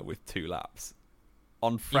Leclerc with 2 laps.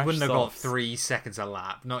 On fresh he wouldn't have got softs, 3 seconds a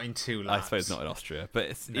lap, not in 2 laps. I suppose not in Austria,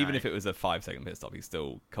 but even if it was a 5-second pit stop, he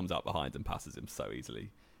still comes out behind and passes him so easily.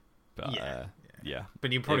 But yeah.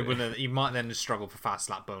 But you probably wouldn't. You might then struggle for fast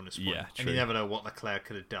lap bonus point. Yeah, true. And you never know what Leclerc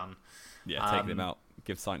could have done. Yeah, taking him out,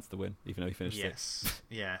 give Sainz the win, even though he finished sixth.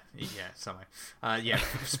 Somehow.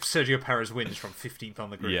 Sergio Perez wins from 15th on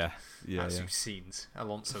the grid. As you've seen,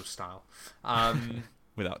 Alonso style.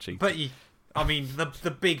 Without cheating. But I mean,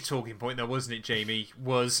 the big talking point though, wasn't it, Jamie,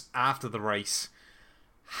 was after the race,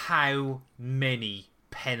 how many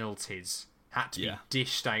penalties had to be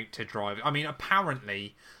dished out to drivers. I mean,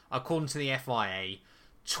 apparently, according to the FIA,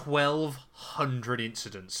 1,200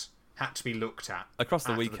 incidents had to be looked at across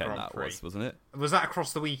the weekend. That wasn't it? Was that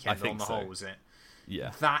across the weekend? I think on the whole, was it?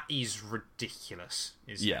 Yeah, that is ridiculous.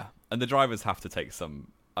 Isn't it? And the drivers have to take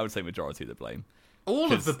some, I would say, majority of the blame.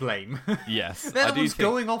 All of the blame. Yes, they're the ones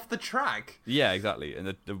going off the track. Yeah, exactly.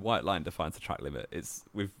 And the white line defines the track limit.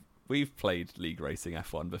 We've played league racing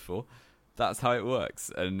F1 before. That's how it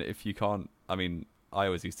works. And if you can't, I mean, I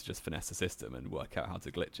always used to just finesse the system and work out how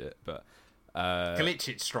to glitch it, but glitch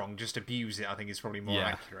it strong, just abuse it, I think is probably more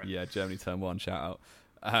accurate. Yeah, Germany Turn 1, shout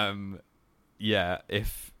out.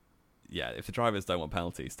 If the drivers don't want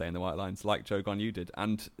penalties, stay in the white lines, like Zhou Guanyu did.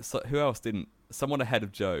 And so, who else didn't? Someone ahead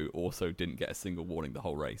of Zhou also didn't get a single warning the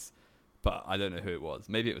whole race. But I don't know who it was.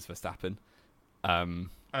 Maybe it was Verstappen. No,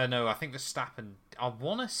 I think Verstappen. I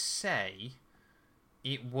want to say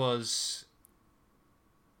it was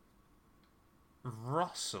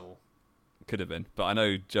Russell. Could have been. But I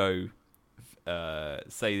know Zhou,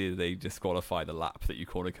 say they disqualify the lap that you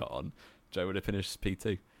corner cut on, Zhou would have finished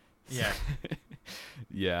P2. Yeah.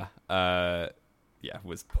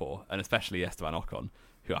 Was poor. And especially Esteban Ocon,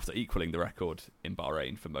 who after equaling the record in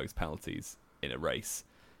Bahrain for most penalties in a race,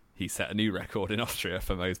 he set a new record in Austria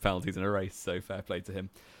for most penalties in a race, so fair play to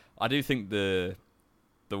him. I do think the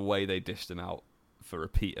way they dished them out for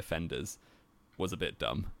repeat offenders was a bit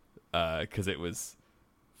dumb, because it was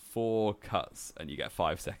 4 cuts and you get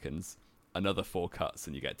 5 seconds, another 4 cuts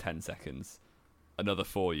and you get 10 seconds, another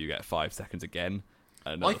 4 you get 5 seconds again,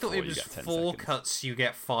 I thought it was 4 cuts you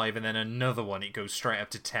get 5, and then another one it goes straight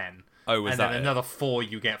up to 10. Oh, was and that then another 4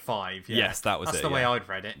 you get 5. Yeah. Yes, that was That's it. That's the way I'd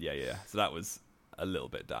read it. Yeah. So that was a little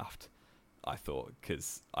bit daft, I thought,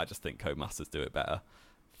 because I just think Codemasters do it better.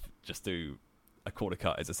 Just do a corner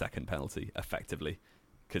cut as a second penalty, effectively,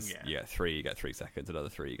 because you get 3, you get 3 seconds, another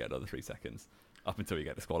 3, you get another 3 seconds, up until you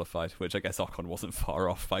get disqualified, which I guess Ocon wasn't far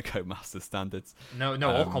off by Codemasters standards. No,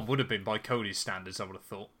 Ocon would have been by Cody's standards, I would have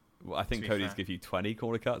thought. Well, I think Cody's give you 20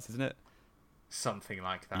 corner cuts, isn't it? Something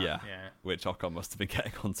like that. Yeah. Which Ocon must have been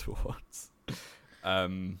getting on towards.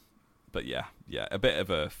 But yeah, a bit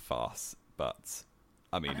of a farce. But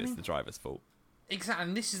I mean, it's the driver's fault. Exactly,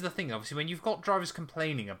 and this is the thing. Obviously, when you've got drivers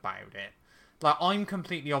complaining about it, like I'm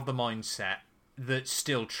completely of the mindset that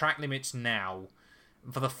still track limits now,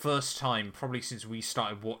 for the first time probably since we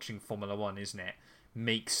started watching Formula 1, isn't it?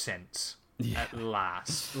 Makes sense. At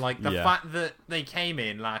last. Like, the fact that they came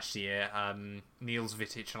in last year, Niels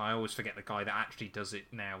Vittich, and I always forget the guy that actually does it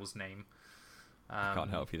now's name. I can't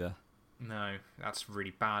help you there. No, that's really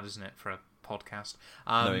bad, isn't it, for a podcast?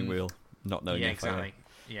 Knowing wheel, not knowing the FIA. Exactly.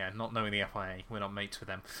 Yeah, not knowing the FIA. We're not mates with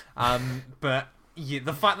them. But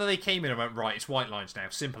the fact that they came in and went, right, it's white lines now.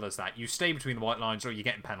 Simple as that. You stay between the white lines or you're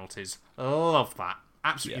getting penalties. Love that.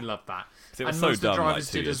 Absolutely love that. It was and so most of the drivers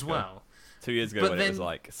like 2 did years as ago. well. 2 years ago, it was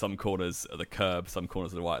like some corners are the curb, some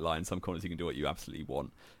corners are the white line, some corners you can do what you absolutely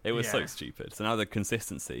want. It was so stupid. So now the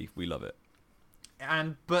consistency, we love it.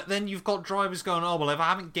 But then you've got drivers going, oh, well, if I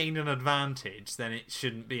haven't gained an advantage, then it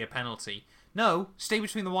shouldn't be a penalty. No, stay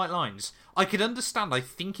between the white lines. I could understand, I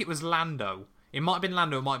think it was Lando. It might have been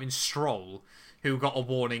Lando, it might have been Stroll, who got a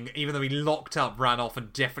warning, even though he locked up, ran off,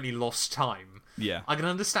 and definitely lost time. Yeah. I can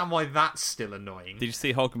understand why that's still annoying. Did you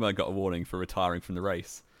see Hulkenberg got a warning for retiring from the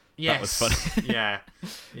race? Yes. That was funny.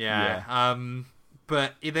 Yeah.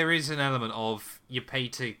 But there is an element of you pay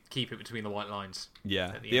to keep it between the white lines.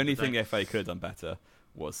 Yeah. The only thing the FA could have done better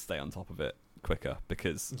was stay on top of it quicker,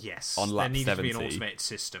 because on lap 70, there needed to be an automated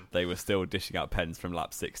system. They were still dishing out pens from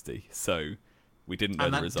lap 60. So We didn't know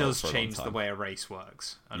the result. And that for does a long change the time. way a race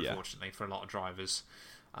works, unfortunately, for a lot of drivers.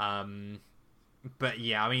 But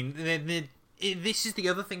yeah, I mean, this is the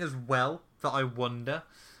other thing as well that I wonder.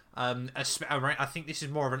 I think this is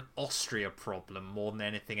more of an Austria problem more than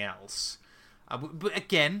anything else. But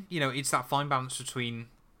again, it's that fine balance between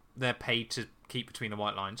they're paid to keep between the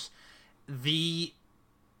white lines.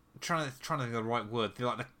 Trying to think of the right word.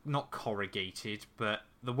 They're not corrugated, but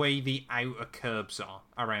the way the outer curbs are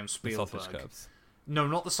around Spielberg. The sausage curbs. No,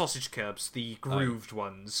 not the sausage curbs. The grooved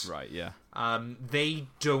ones. Right. Yeah. They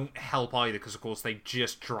don't help either because, of course, they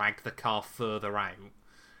just drag the car further out.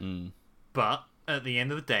 But at the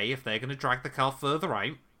end of the day, if they're going to drag the car further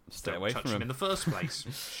out, stay don't away touch from them in the first place.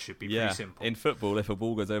 Should be pretty simple. In football, if a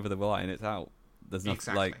ball goes over the line, it's out. There's nothing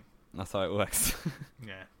Exactly. that's how it works.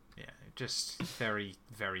 Yeah. Just very,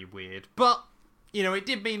 very weird. But, it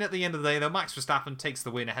did mean at the end of the day, though, Max Verstappen takes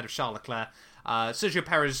the win ahead of Charles Leclerc. Sergio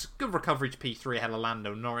Perez, good recovery to P3 ahead of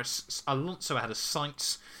Lando Norris. Alonso ahead of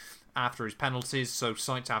Sainz after his penalties. So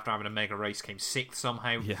Sainz, after having a mega race, came 6th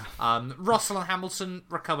somehow. Yeah. Russell and Hamilton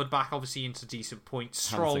recovered back, obviously, into decent points.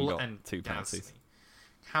 Stroll got and 2 penalties.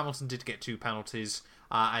 Hamilton did get 2 penalties.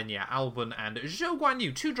 Albon and Zhou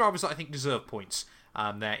Guanyu, 2 drivers that I think deserve points.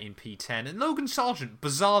 There in P10. And Logan Sargent,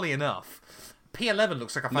 bizarrely enough, P11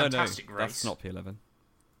 looks like a fantastic race. That's not P11.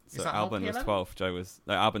 So that Albon not was P11? 12th,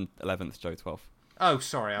 Albon 11th, Joe 12th. Oh,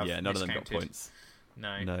 sorry, I've none of them got miscounted. points.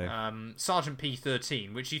 No. Sargent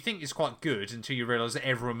P13, which you think is quite good until you realise that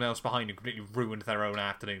everyone else behind him completely ruined their own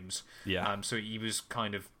afternoons. Yeah. So he was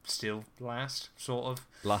kind of still last, sort of.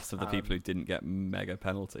 Last of the people who didn't get mega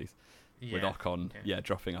penalties. Yeah, with Ocon,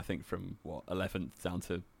 dropping, I think, from 11th down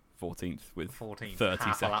to 14th with 14th,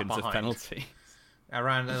 30 seconds of penalty.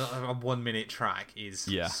 Around a 1 minute track is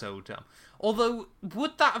so dumb. Although,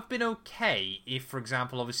 would that have been okay if, for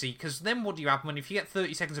example, obviously, because then what do you have if you get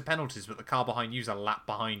 30 seconds of penalties but the car behind you is a lap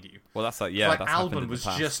behind you? Well, that's that's Albon was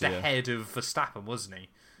past, just ahead of Verstappen, wasn't he?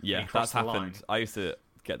 Yeah, that's happened. I used to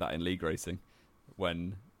get that in league racing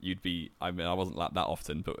when you'd be, I wasn't lapped that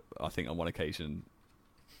often, but I think on one occasion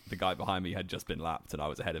the guy behind me had just been lapped and I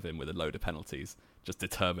was ahead of him with a load of penalties, just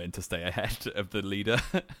determined to stay ahead of the leader.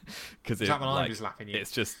 Because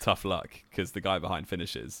it's just tough luck because the guy behind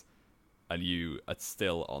finishes and you are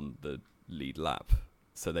still on the lead lap,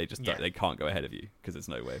 so they just they can't go ahead of you because there's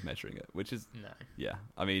no way of measuring it, which is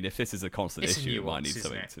I mean, if this is a constant issue, it might need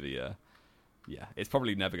something to be it's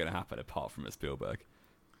probably never going to happen apart from at Spielberg.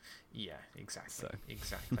 Exactly.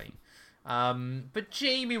 But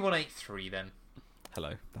Jamie 183 then.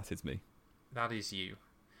 Hello, that is me. That is you.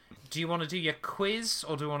 Do you want to do your quiz,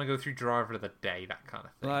 or do you want to go through driver of the day, that kind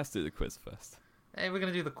of thing? Well, let's do the quiz first. Hey, we're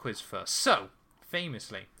going to do the quiz first. So,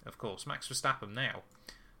 famously, of course, Max Verstappen now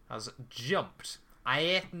has jumped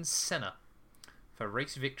Ayrton Senna for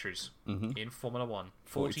race victories in Formula 1.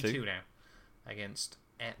 42 now against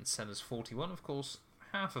Ayrton Senna's 41, of course.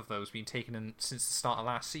 Half of those being taken in since the start of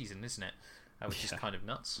last season, isn't it? Which is kind of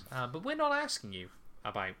nuts. But we're not asking you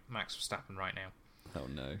about Max Verstappen right now. Oh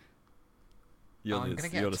no. You're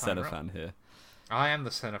the Senna fan here. I am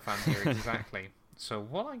the Senna fan here, exactly. So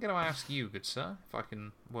what I'm going to ask you, good sir, if I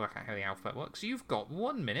can work out how the alphabet works, you've got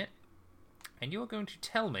 1 minute, and you're going to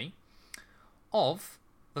tell me of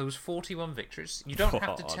those 41 victories. You don't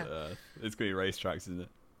have to tell. It's going to be racetracks, isn't it?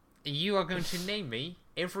 You are going to name me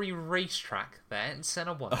every racetrack that Ayrton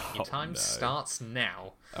Senna won. Your time starts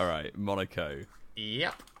now. All right, Monaco.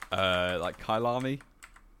 Yep. Like Kyalami.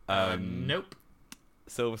 Nope.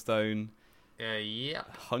 Silverstone.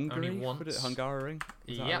 Yep. Hungary. Only once. Put it Hungaroring.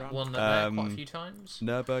 Yep. Won there quite a few times.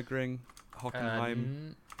 Nürburgring.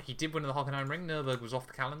 Hockenheim. He did win the Hockenheim Ring. Nürburgring was off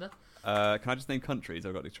the calendar. Can I just name countries?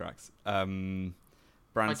 I've got the tracks. Brands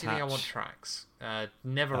Hatch. Ideally, I want tracks.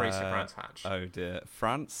 Never raced at Brands Hatch. Oh dear.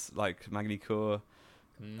 France, like Magny-Cours.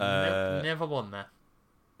 Nope, never won there.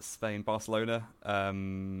 Spain, Barcelona.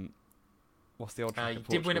 What's the old track? You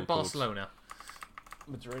did win at Barcelona.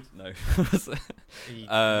 Madrid? No.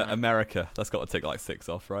 America. That's got to take like 6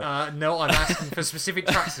 off, right? No, I'm asking for specific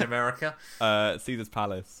tracks in America. Caesar's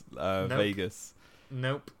Palace. Nope. Vegas.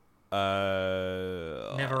 Nope.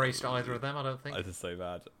 Never raced either of them, I don't think. This is so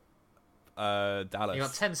bad. Dallas. You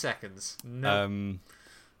got 10 seconds. No.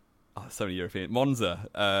 So many European. Monza.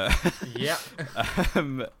 Yep.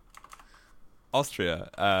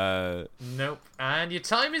 Austria. Nope. And your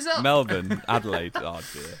time is up. Melbourne. Adelaide. Oh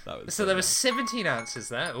dear. That was so there were 17 answers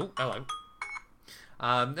there. Oh, hello.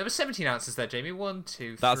 There were 17 answers there, Jamie. 1,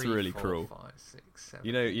 2, 3, That's really 4, cruel. 5, 6, 7.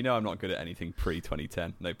 You know I'm not good at anything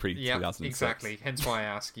pre-2010. No, pre-2006. Yeah, exactly. Hence why I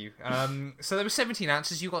ask you. So there were 17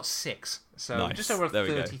 answers. You got 6. So nice. Just over a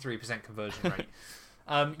 33% conversion rate.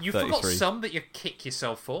 You 33. forgot some that you kick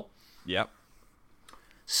yourself for. Yep.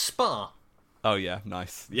 Spa, Oh yeah,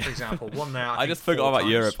 nice. Yeah. for example, won there. I just forgot about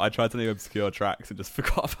Europe. I tried to name obscure tracks and just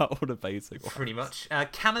forgot about all the basic ones. Pretty much.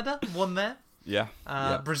 Canada won there. Yeah.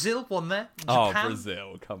 Brazil won there. Japan, Oh,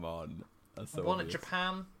 Brazil! Come on. That's so won obvious. at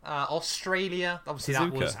Japan. Australia, obviously that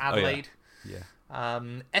Suzuka. was Adelaide. Yeah.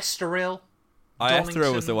 Estoril.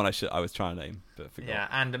 Estoril was Donington. the one I was trying to name, but forgot. Yeah,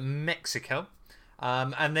 and Mexico.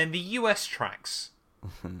 And then the US tracks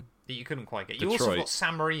that you couldn't quite get. You also Detroit. got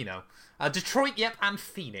San Marino. Detroit, yep, and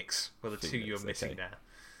Phoenix were the two you were Phoenix, missing okay. there.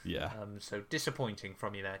 Yeah. So disappointing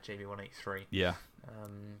from you there, JB183. Yeah.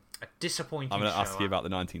 A disappointing I'm going to show, ask you about the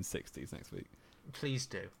 1960s next week. Please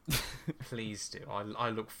do. Please do.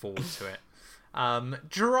 I look forward to it.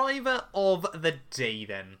 Driver of the day,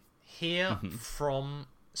 then. Here from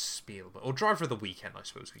Spielberg. Or driver of the weekend, I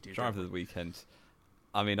suppose we do. Driver of the weekend.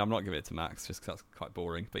 I mean, I'm not giving it to Max just because that's quite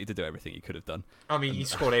boring, but he did do everything he could have done. I mean, he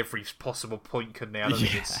scored every possible point, couldn't he? I don't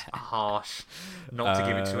think it's harsh not to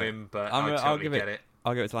give it to him, but I totally get it.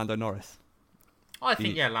 I'll give it to Lando Norris. I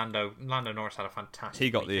think, Lando Norris had a fantastic He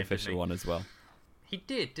got the weekend, official didn't he? one as well. He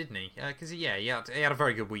did, didn't he? Because, he had a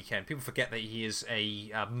very good weekend. People forget that he is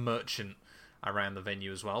a merchant around the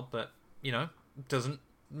venue as well, but, doesn't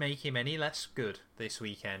make him any less good this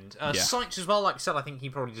weekend. Sainz as well, like I said, I think he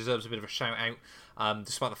probably deserves a bit of a shout out,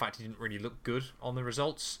 despite the fact he didn't really look good on the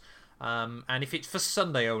results. And if it's for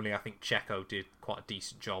Sunday only, I think Checo did quite a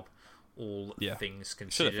decent job, all things Should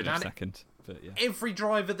considered. have finished second, but yeah. Every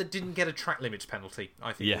driver that didn't get a track limits penalty,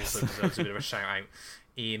 I think, also deserves a bit of a shout out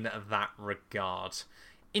in that regard.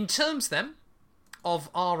 In terms, then, of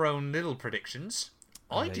our own little predictions,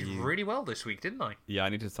 I did really well this week, didn't I? Yeah, I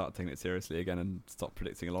need to start taking it seriously again and stop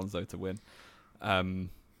predicting Alonso to win. So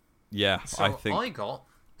I think I got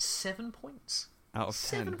 7 points. out of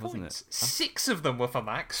 10, wasn't it? 6 of them were for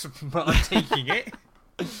Max, but I'm taking it.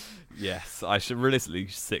 Yes, I should realistically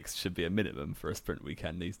 6 should be a minimum for a sprint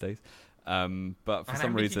weekend these days. But for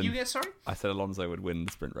some reason, did you get, sorry? I said Alonso would win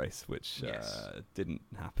the sprint race, which didn't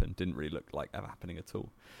happen. Didn't really look like ever happening at all.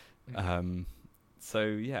 So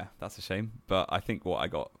yeah, that's a shame. But I think I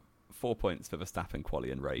got 4 points for Verstappen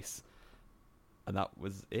quali and race, and that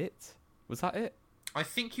was it. Was that it? I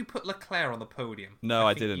think you put Leclerc on the podium. No,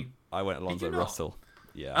 I didn't. I went Alonso not? Russell.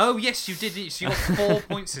 Yeah. Oh yes, you did. So you got 4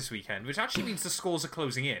 points this weekend, which actually means the scores are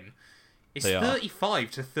closing in. It's They are.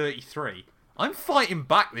 35 to 33. I'm fighting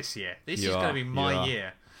back this year. This is going to be my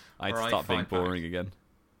year. I need to start being boring again.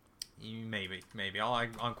 Maybe.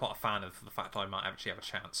 I'm quite a fan of the fact I might actually have a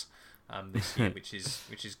chance this year, which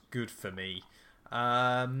is good for me.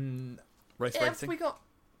 Race rating. We got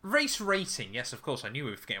race rating. Yes, of course. I knew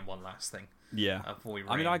we were forgetting one last thing. Yeah.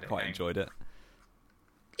 I mean, I quite enjoyed it.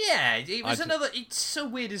 Yeah, it was another. It's so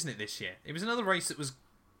weird, isn't it? This year, it was another race that was.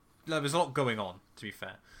 There was a lot going on. To be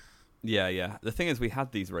fair. Yeah. The thing is, we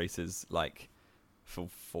had these races like for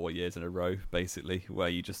 4 years in a row, basically, where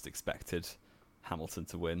you just expected Hamilton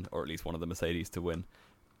to win, or at least one of the Mercedes to win.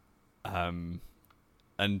 And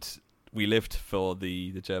we lived for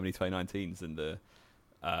the Germany 2019s and the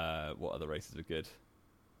what other races were good?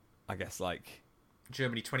 I guess like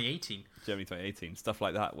Germany 2018. Germany 2018, stuff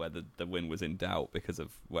like that, where the win was in doubt because of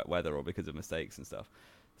wet weather or because of mistakes and stuff.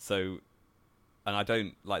 So, and I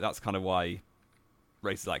don't like that's kind of why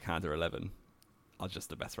races like Canada 11 are just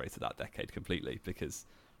the best race of that decade completely, because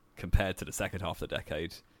compared to the second half of the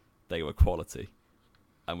decade, they were quality,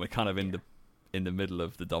 and we're kind of in the middle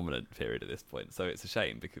of the dominant period at this point. So it's a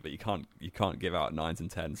shame but you can't give out 9s and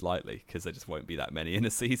 10s lightly, because there just won't be that many in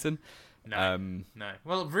a season. No.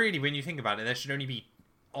 Well, really, when you think about it, there should only be,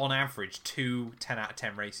 on average, 2 10 out of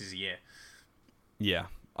 10 races a year. Yeah.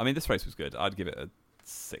 I mean, this race was good. I'd give it a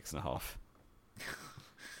 6.5.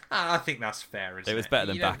 I think that's fair, isn't it? It was better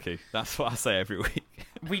than Baku. That's what I say every week.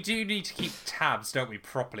 We do need to keep tabs, don't we,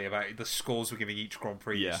 properly about the scores we're giving each Grand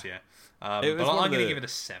Prix this year. But I'm going to give it a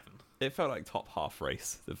 7. It felt like top half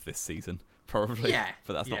race of this season, probably. Yeah.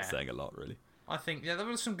 But that's not saying a lot, really. I think, there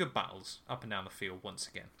were some good battles up and down the field once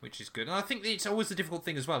again, which is good. And I think it's always the difficult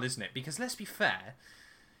thing as well, isn't it? Because let's be fair,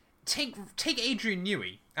 take Adrian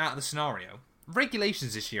Newey out of the scenario.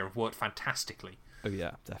 Regulations this year have worked fantastically. Oh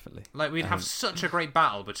yeah, definitely. Like, we'd have such a great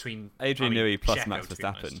battle between Adrian Newey plus Checo, Max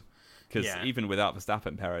Verstappen. Because even without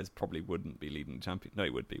Verstappen, Perez probably wouldn't be leading the champion. No,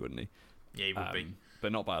 he would be, wouldn't he? Yeah, he would be.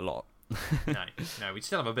 But not by a lot. No, we'd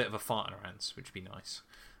still have a bit of a fight on our hands, which would be nice.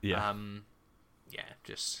 Yeah.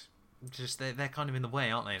 Just they're kind of in the way,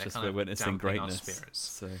 aren't they? They're just kind we're witnessing greatness. Our spirits.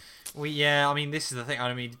 So. I mean, this is the thing.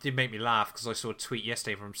 I mean, it did make me laugh because I saw a tweet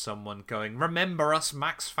yesterday from someone going, "Remember us,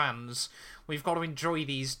 Max fans. We've got to enjoy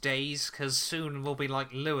these days because soon we'll be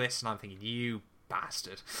like Lewis." And I'm thinking, you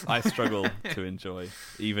bastard. I struggle to enjoy,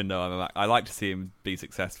 even though I like to see him be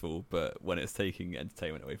successful, but when it's taking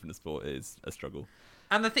entertainment away from the sport, it is a struggle.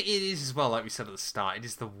 And the thing it is as well, like we said at the start, it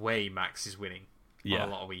is the way Max is winning on a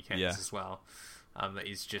lot of weekends as well. That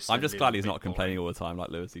is just. I'm just glad he's not complaining all the time like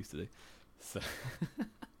Lewis used to do. So.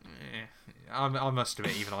 I must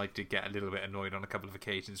admit, even I did get a little bit annoyed on a couple of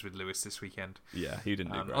occasions with Lewis this weekend. Yeah, he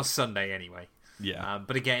didn't do great. On Sunday, anyway. Yeah.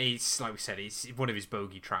 But again, it's like we said, it's one of his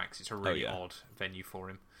bogey tracks. It's a really odd venue for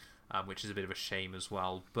him, which is a bit of a shame as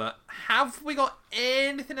well. But have we got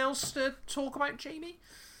anything else to talk about, Jamie?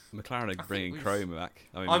 McLaren are bringing Chrome back.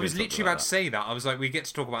 I was literally about to say that. I was like, we get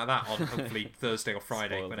to talk about that on hopefully Thursday or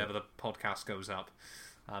Friday, whenever the podcast goes up.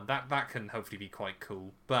 That can hopefully be quite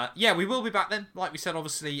cool. But yeah, we will be back then, like we said,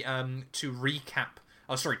 obviously, to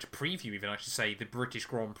preview even, I should say, the British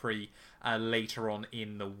Grand Prix later on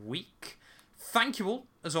in the week. Thank you all,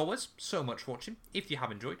 as always, so much for watching. If you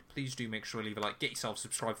have enjoyed, please do make sure to leave a like, get yourself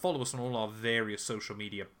subscribed, follow us on all our various social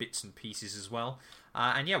media bits and pieces as well.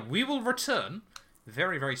 And yeah, we will return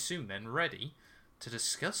very, very soon then, ready to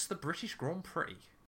discuss the British Grand Prix.